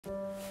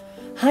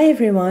Hi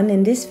everyone,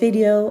 in this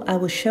video I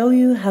will show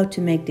you how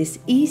to make this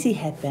easy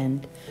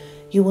headband.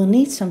 You will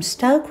need some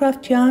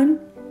Stylecraft yarn,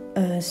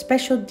 a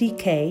special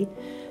DK,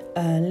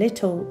 a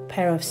little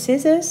pair of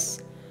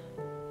scissors,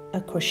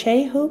 a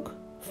crochet hook,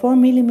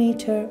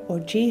 4mm or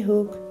G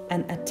hook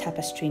and a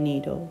tapestry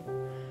needle.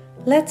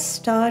 Let's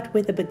start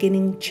with the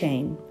beginning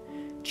chain.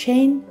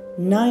 Chain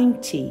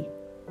 90.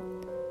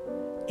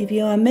 If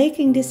you are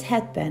making this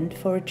headband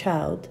for a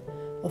child,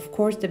 of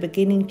course the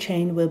beginning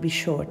chain will be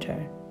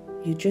shorter.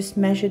 You just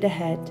measure the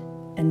head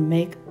and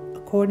make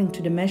according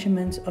to the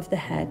measurements of the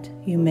head,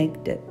 you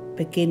make the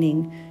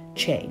beginning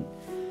chain.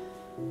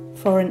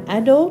 For an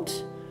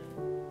adult,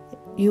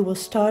 you will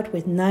start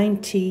with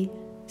 90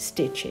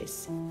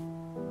 stitches.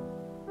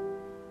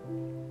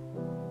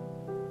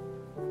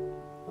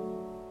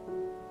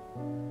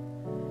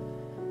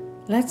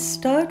 Let's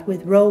start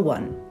with row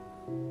 1.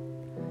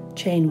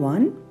 Chain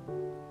 1.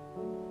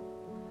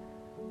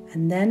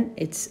 And then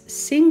it's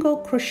single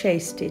crochet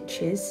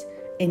stitches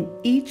in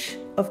each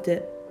of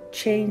the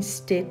chain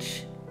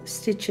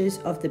stitches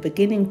of the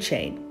beginning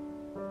chain.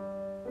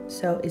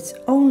 So it's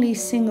only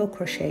single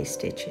crochet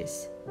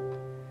stitches.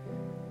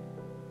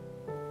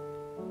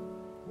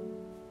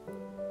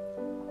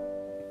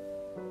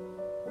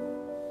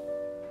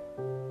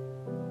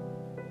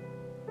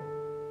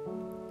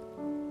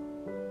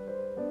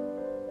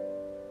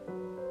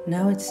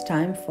 Now it's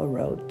time for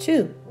row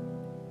 2.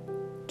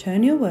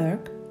 Turn your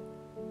work.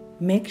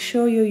 Make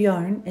sure your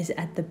yarn is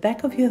at the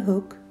back of your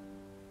hook.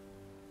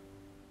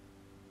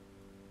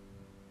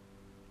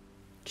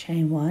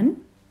 Chain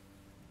 1.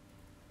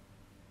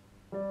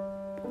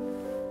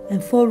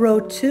 And for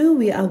row 2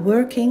 we are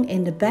working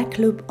in the back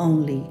loop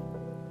only.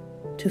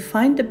 To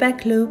find the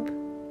back loop,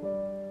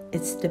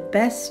 it's the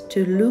best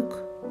to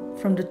look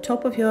from the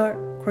top of your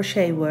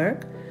crochet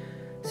work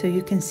so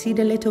you can see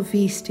the little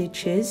V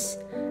stitches,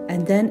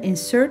 and then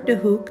insert the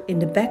hook in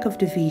the back of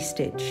the V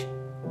stitch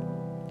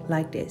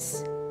like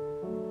this.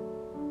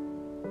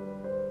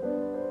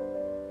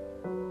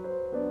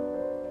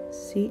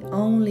 See,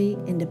 only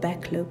in the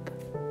back loop.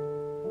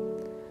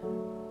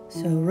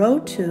 So row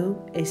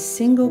 2 is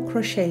single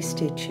crochet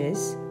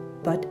stitches,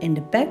 but in the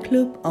back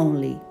loop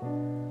only.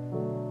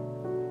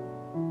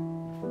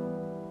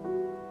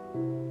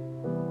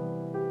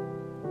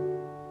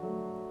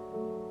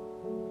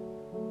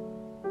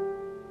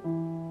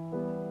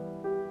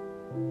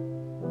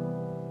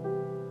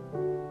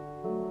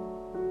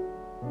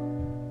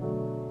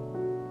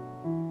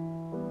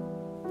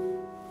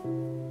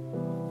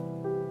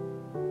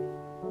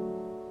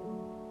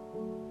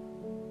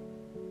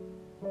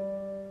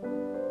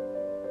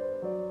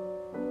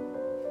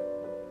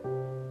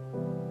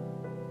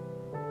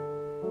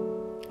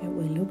 It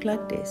will look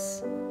like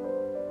this.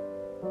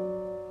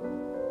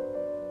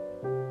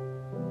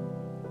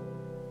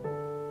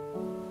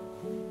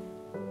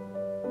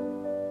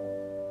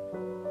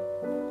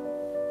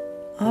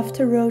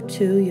 After row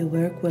 2, your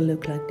work will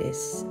look like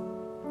this.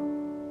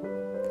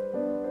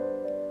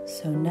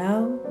 So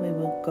now we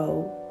will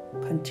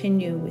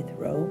continue with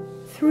row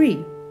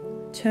 3.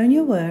 Turn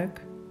your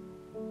work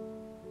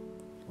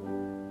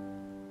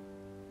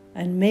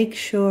and make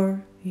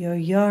sure your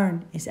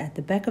yarn is at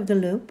the back of the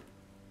loop.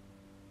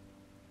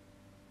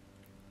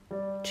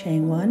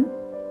 Chain 1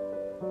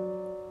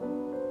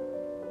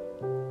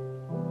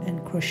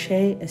 and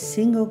crochet a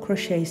single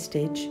crochet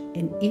stitch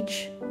in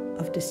each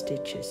of the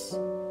stitches.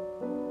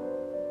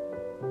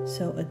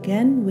 So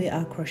again we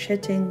are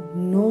crocheting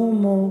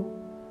normal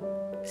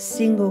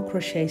single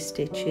crochet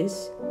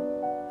stitches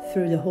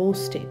through the whole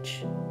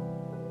stitch.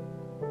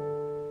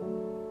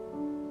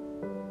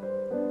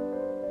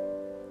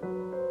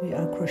 We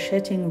are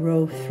crocheting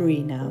row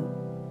 3 now.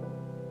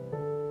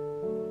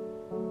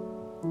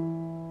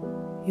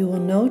 You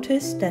will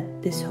notice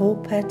that this whole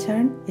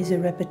pattern is a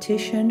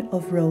repetition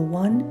of row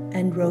 1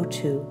 and row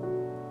 2.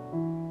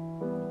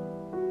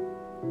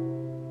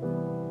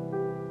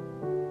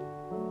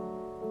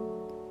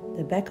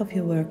 The back of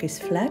your work is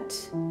flat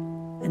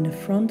and the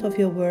front of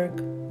your work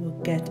will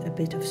get a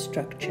bit of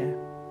structure.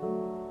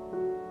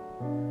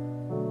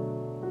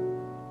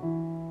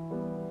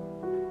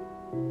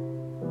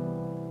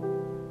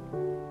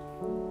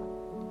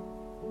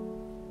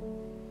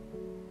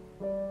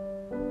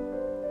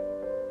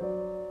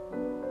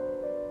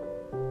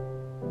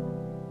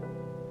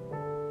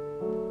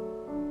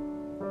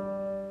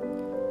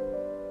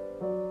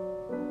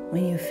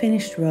 When you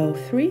finished row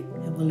 3,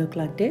 it will look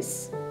like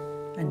this,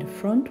 and the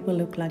front will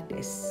look like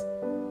this.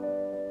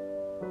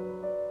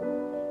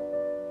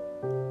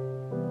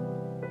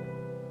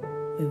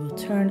 We will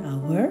turn our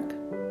work.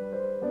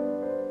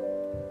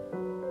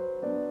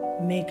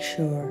 Make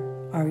sure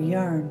our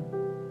yarn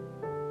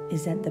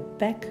is at the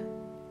back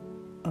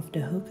of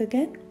the hook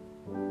again.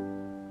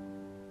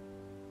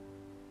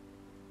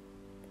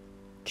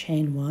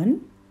 Chain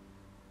 1.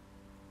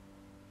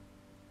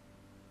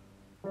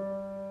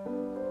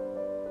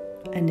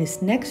 And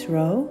this next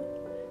row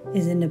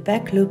is in the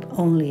back loop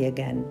only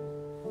again.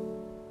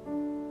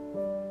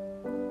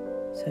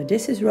 So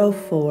this is row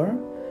 4,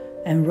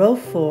 and row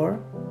 4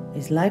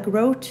 is like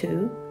row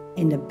 2,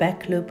 in the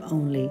back loop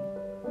only.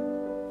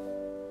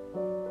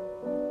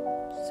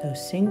 So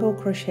single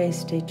crochet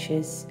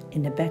stitches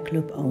in the back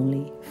loop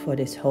only for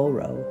this whole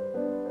row.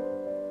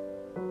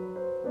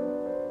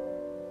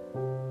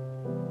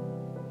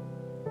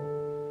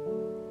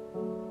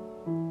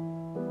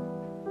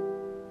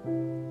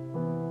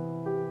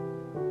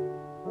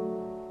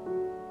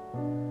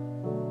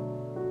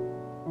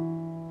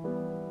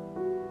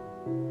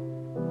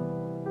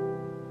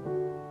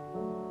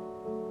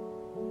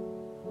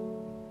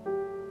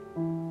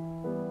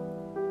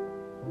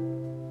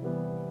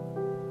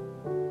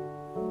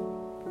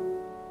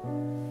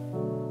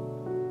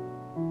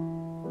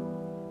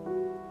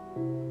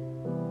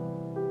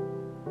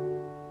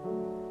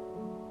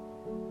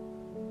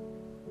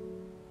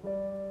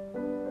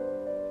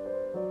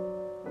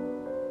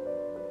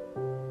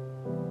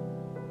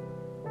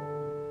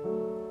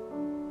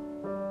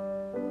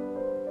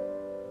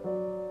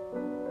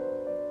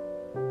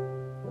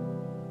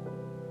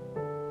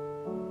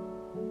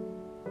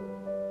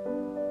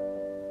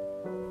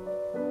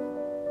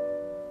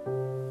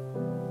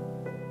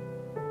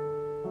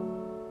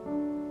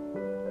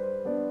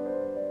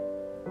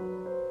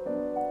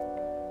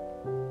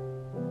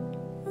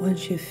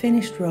 Once you've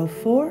finished row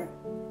 4,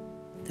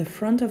 the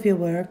front of your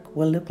work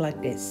will look like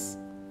this.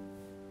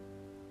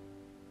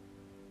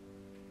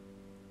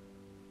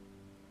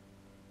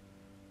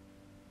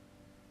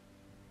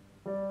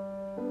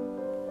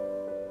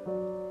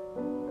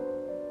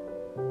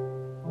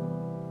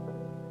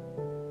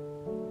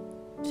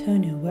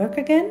 Turn your work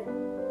again.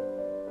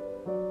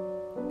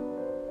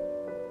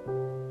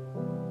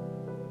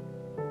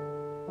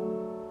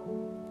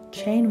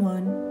 Chain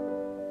 1.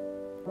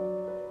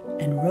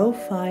 And row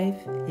 5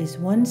 is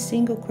 1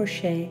 single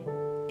crochet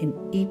in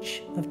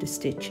each of the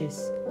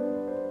stitches.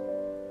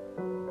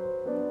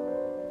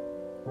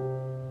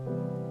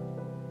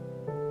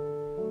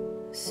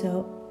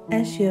 So,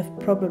 as you have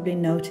probably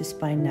noticed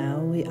by now,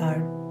 we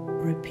are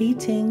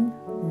repeating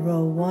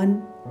row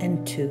 1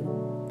 and 2.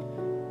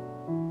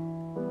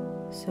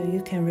 So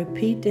you can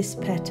repeat this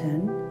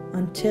pattern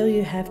until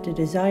you have the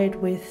desired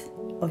width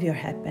of your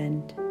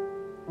headband.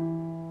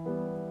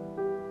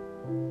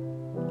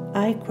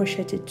 I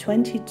crocheted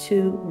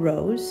 22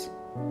 rows,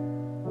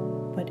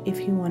 but if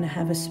you want to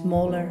have a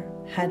smaller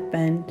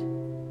headband,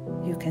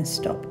 you can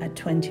stop at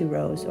 20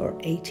 rows or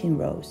 18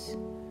 rows.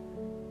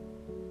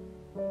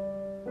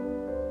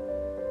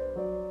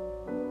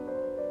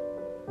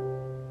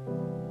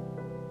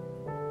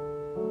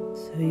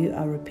 So you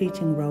are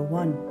repeating row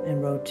 1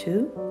 and row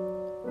 2.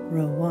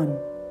 Row 1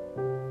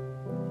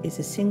 is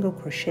a single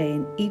crochet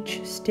in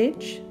each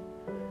stitch.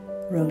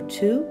 Row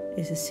 2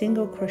 is a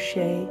single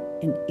crochet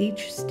in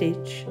each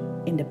stitch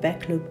in the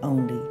back loop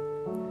only.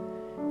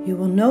 You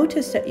will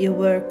notice that your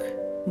work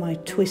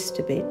might twist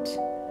a bit,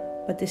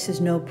 but this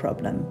is no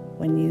problem.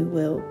 When you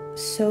will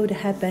sew the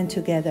headband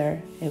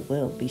together, it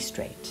will be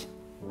straight.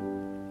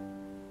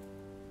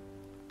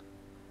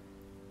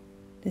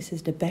 This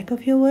is the back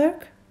of your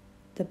work.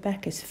 The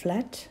back is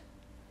flat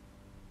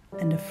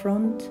and the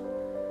front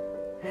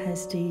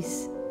has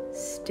these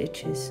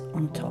stitches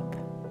on top.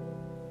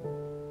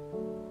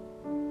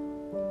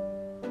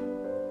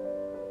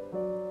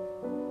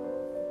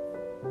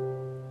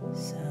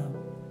 So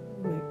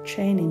we're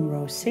chaining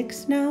row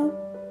 6 now.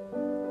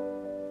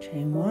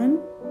 Chain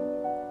 1,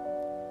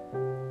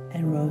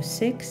 and row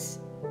 6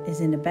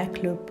 is in the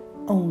back loop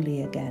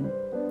only again.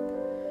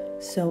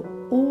 So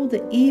all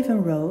the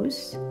even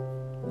rows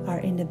are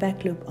in the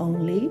back loop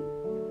only.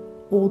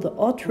 All the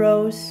odd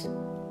rows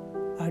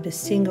are the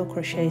single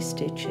crochet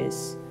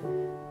stitches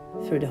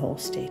through the whole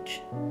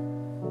stitch.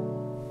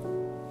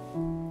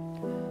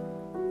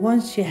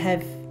 Once you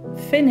have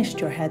finished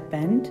your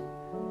headband,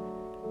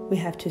 we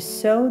have to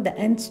sew the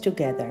ends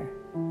together.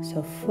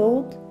 So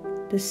fold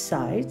the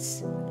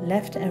sides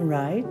left and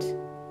right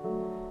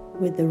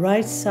with the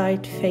right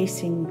side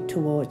facing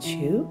towards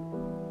you.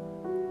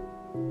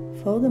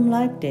 Fold them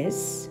like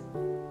this,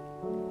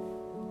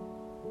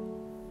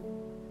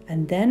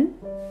 and then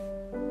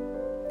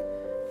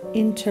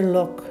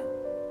interlock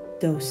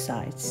those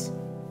sides.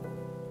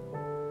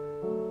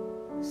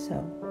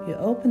 So you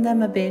open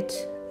them a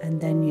bit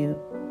and then you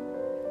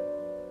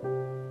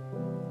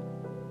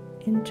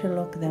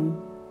interlock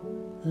them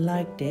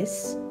like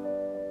this.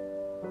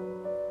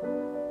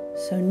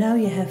 So now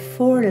you have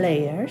 4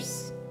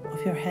 layers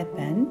of your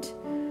headband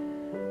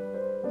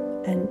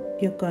and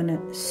you're gonna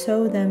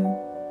sew them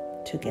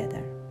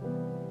together.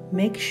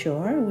 Make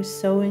sure with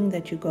sewing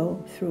that you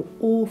go through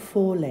all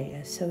 4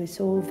 layers so it's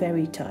all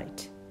very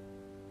tight.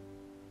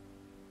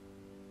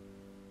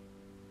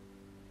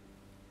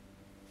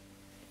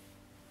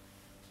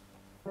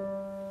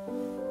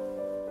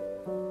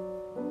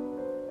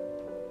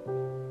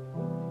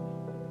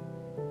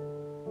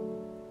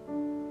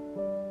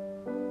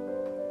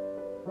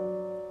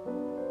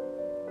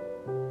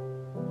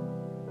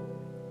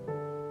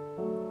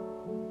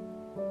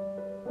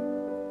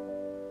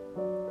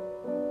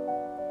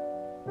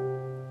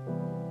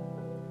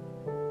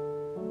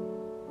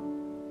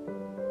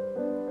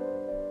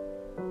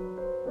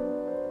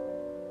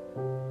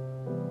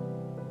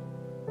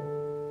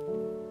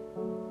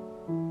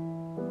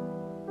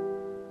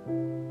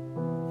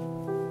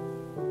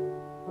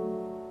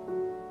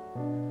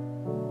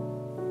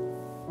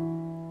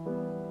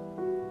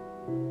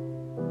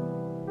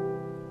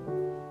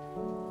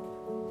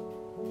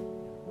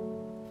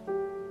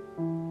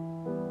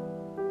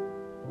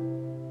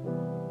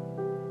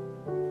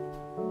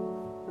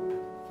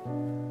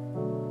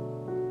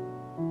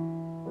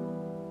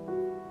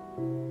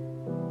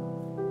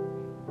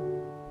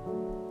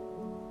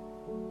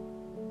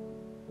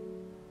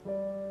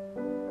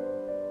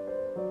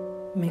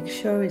 Make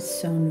sure it's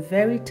sewn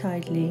very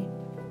tightly,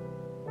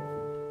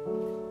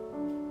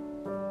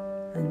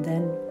 and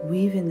then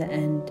weave in the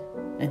end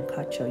and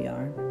cut your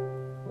yarn.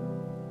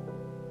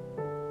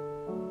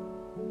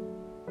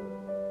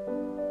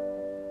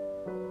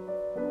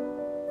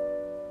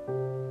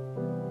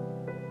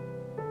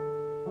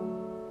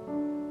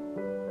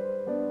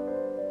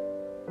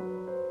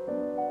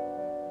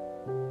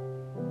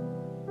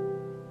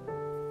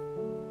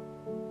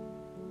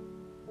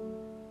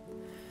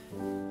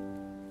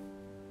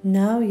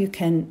 Now you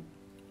can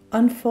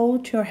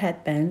unfold your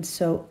headband,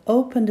 so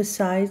open the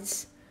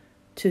sides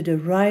to the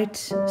right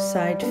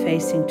side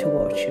facing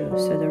towards you.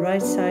 So the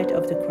right side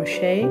of the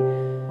crochet,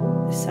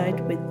 the side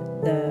with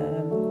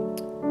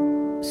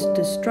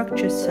the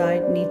structured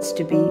side needs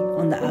to be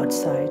on the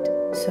outside.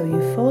 So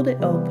you fold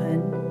it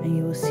open and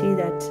you will see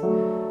that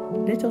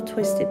little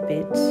twisted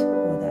bit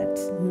or that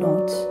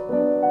knot,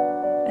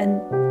 and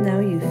now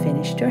you've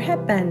finished your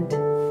headband.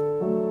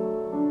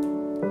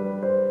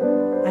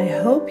 I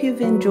hope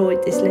you've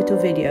enjoyed this little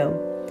video,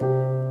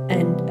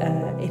 and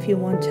if you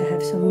want to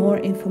have some more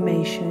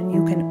information,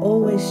 you can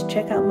always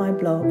check out my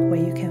blog where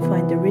you can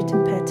find the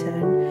written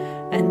pattern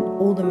and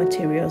all the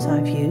materials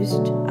I've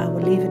used. I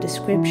will leave a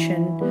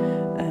description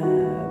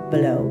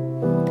below.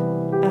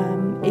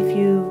 If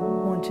you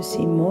want to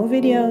see more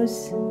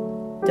videos,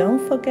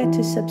 don't forget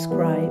to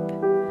subscribe,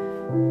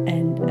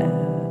 and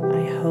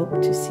I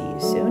hope to see you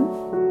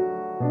soon.